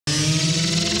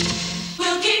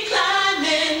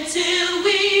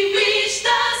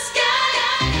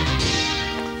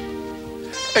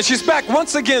And she's back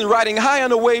once again, riding high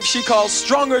on a wave she calls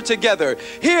Stronger Together.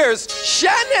 Here's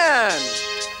Shannon!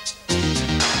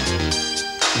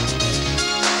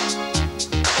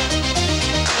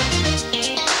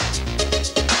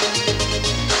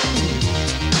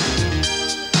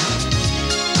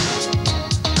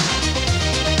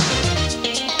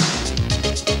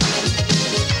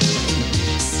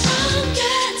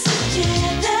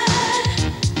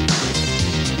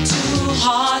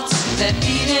 Hearts that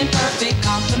beat in perfect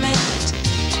complement,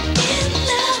 in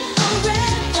love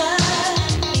forever.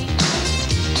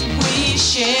 We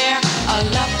share a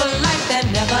love for life that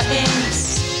never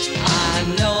ends. I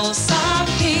know some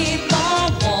people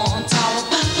want our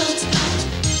bubble to pop,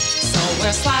 so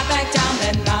we'll slide back down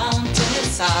that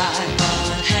mountainside.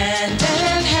 But hand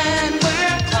in hand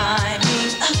we're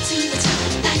climbing up to the top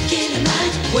like in a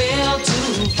mine. We'll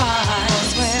do fine.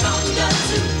 We're stronger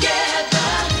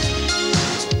together.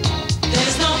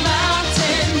 There's no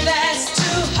mountain that's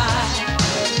too high.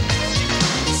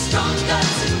 Stronger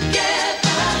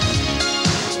together.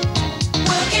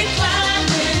 We'll keep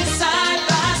climbing side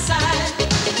by side.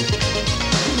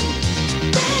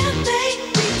 There may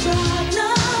be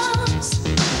problems,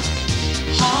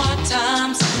 hard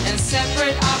times, and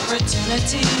separate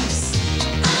opportunities.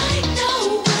 I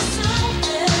know we'll solve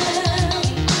them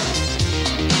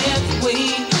if we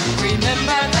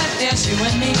remember that there's you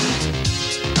and me.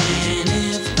 And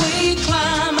if we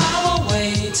climb our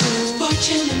way to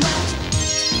fortune and wealth,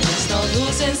 there's no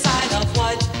losing sight of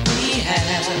what we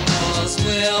have, 'cause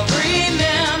we'll